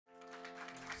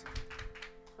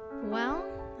Well,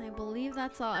 I believe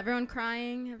that's all. Everyone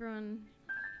crying? Everyone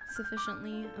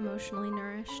sufficiently emotionally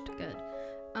nourished? Good.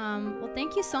 Well,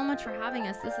 thank you so much for having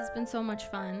us. This has been so much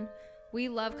fun. We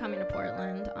love coming to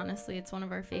Portland. Honestly, it's one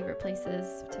of our favorite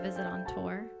places to visit on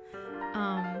tour.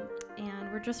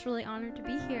 And we're just really honored to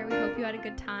be here. We hope you had a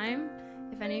good time.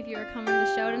 If any of you are coming to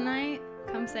the show tonight,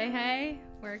 come say hey.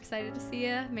 We're excited to see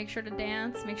you. Make sure to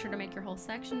dance. Make sure to make your whole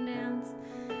section dance.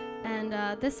 And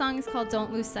this song is called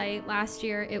Don't Lose Sight. Last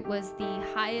year, it was the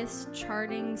highest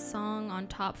charting song on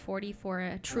Top 40 for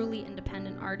a truly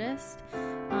independent artist.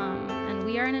 And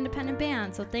we are an independent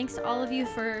band, so thanks to all of you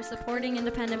for supporting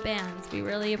independent bands. We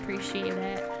really appreciate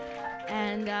it.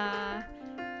 And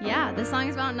yeah, this song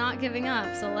is about not giving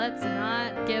up, so let's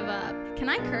not give up. Can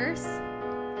I curse?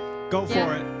 Go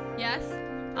for it. Yes?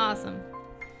 Awesome.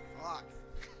 Fuck.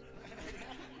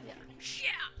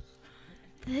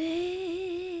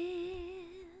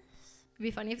 It'd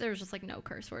be funny if there was just like no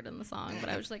curse word in the song, but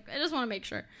I was like, I just want to make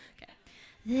sure. Okay.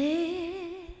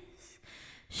 This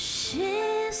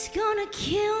shit's gonna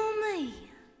kill me,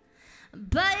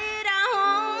 but I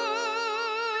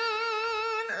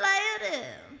won't let it.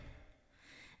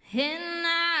 And I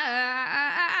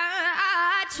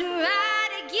try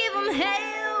to give them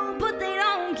hell, but they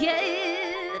don't get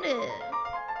it.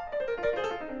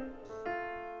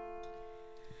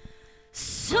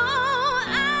 So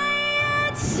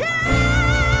I tell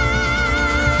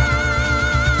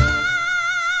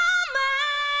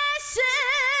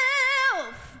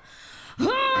myself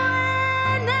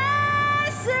when I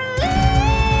sleep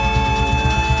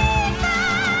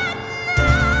at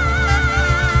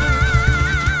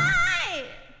night.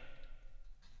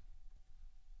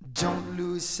 Don't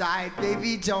lose sight,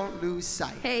 baby, don't lose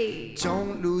sight. Hey.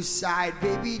 Don't lose sight,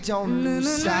 baby, don't lose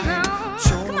no, sight. no.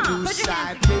 Don't Come on, lose put your sight,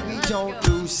 hands together. baby, Let's don't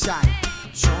go. lose sight.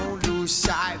 Don't lose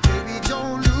sight, baby,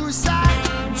 don't lose sight.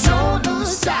 Don't lose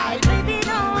sight, baby,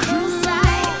 don't lose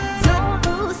sight. Don't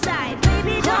lose sight,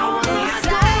 baby, don't lose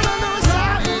sight. Don't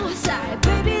lose sight,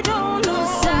 baby, don't lose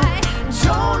sight.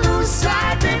 don't lose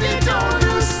sight, baby, don't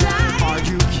lose sight. Are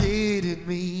you kidding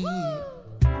me?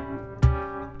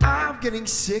 I'm getting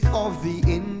sick of the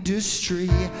industry.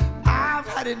 I've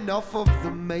had enough of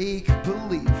the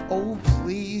make-believe. Oh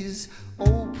please,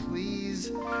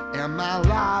 am I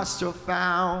lost or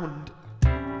found?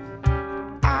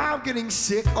 I'm getting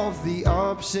sick of the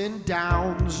ups and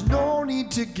downs. No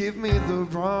need to give me the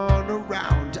run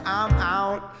around. I'm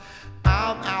out,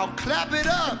 clap it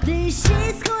up. This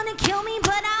shit's gonna kill me,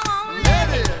 but I won't Let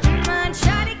let it. it. I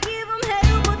try to give them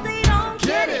hell, but they don't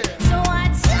Get get it. it. So I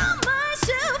tell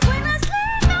myself when I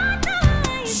sleep at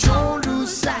night, Don't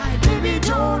lose sight, baby,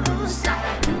 don't lose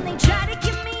sight. and they try to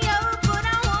give me up, but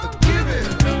I won't Give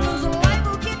it. Cause life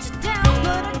will get you down,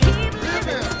 but I keep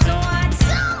living. So I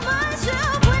tell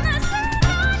myself when I sleep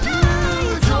at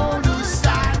night, Don't lose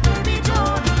sight, baby,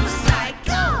 don't lose sight.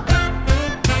 go.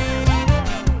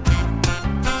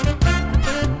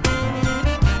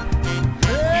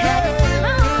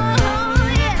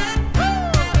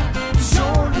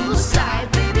 Don't lose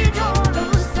sight, baby, don't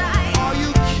lose sight. Are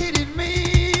you kidding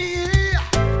me?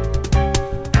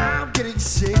 I'm getting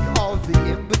sick of the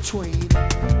in-between.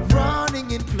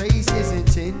 Running in place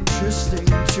isn't interesting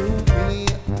to me.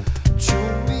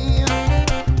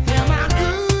 Am I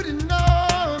good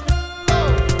enough?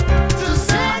 Oh. Does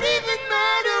that even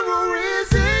matter, or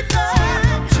is it not?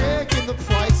 I'm checking the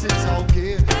prices, I'll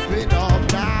give it up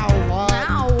now. What?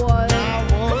 Now what? Now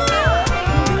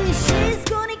what? This shit's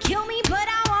gonna kill me, but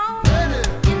I won't. Get it.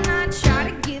 And I try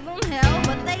to give them hell,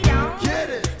 but they don't. Get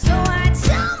it. So I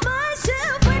tell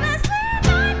myself when I sleep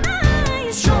at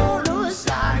night, Don't lose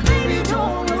sight, baby,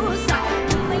 don't lose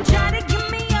sight. and they try to give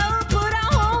me up, but I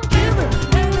won't give it.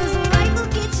 And this life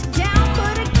will get you down,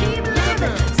 but I keep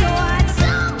living. So I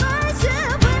tell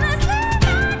myself when I sleep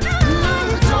at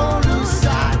night, Don't lose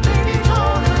sight, baby,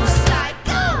 don't lose sight.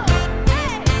 go.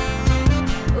 Hey.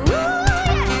 Ooh,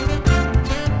 yeah.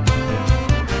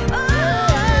 Oh,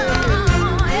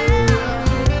 yeah.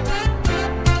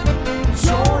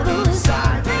 Don't lose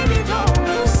sight, Baby, don't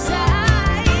lose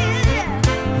sight.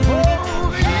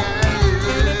 oh yeah.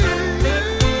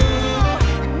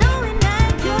 No, we're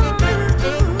not gonna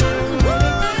lose.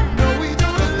 No, we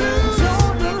don't lose.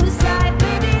 Don't lose sight,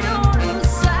 baby, don't lose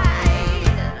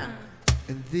sight.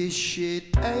 And this shit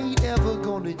ain't ever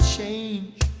gonna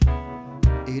change.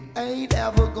 It ain't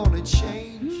ever gonna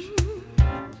change.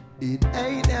 It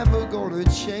ain't ever gonna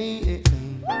change.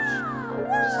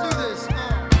 Let's do this.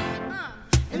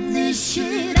 And this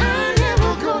shit ain't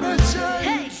never gonna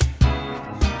change.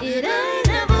 It ain't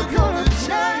never gonna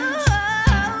change.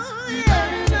 It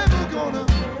ain't ever gonna.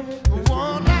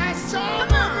 One last time,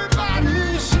 everybody.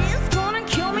 This shit's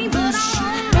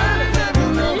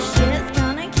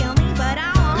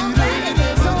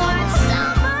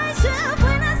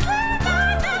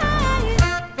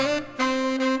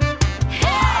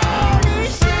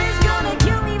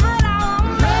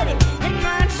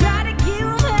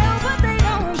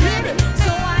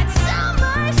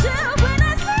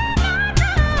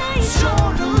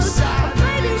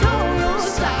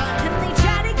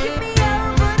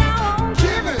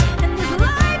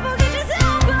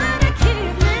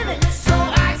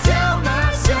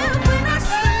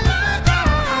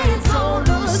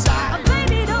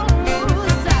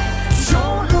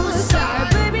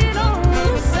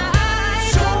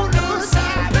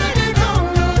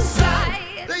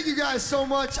so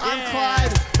much. I'm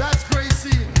Clyde. That's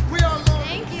Gracie. We are Lauren.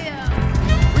 Thank you.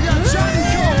 We got Johnny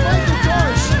Cole, Michael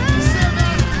Karsh, Sam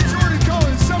Ashley, Jordan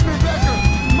Cohen, Sumner Becker,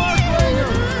 Mark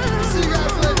Langer. See you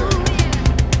guys later.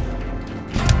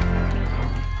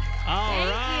 All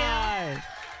right.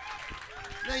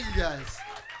 Thank you guys.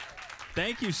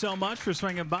 Thank you so much for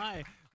swinging by.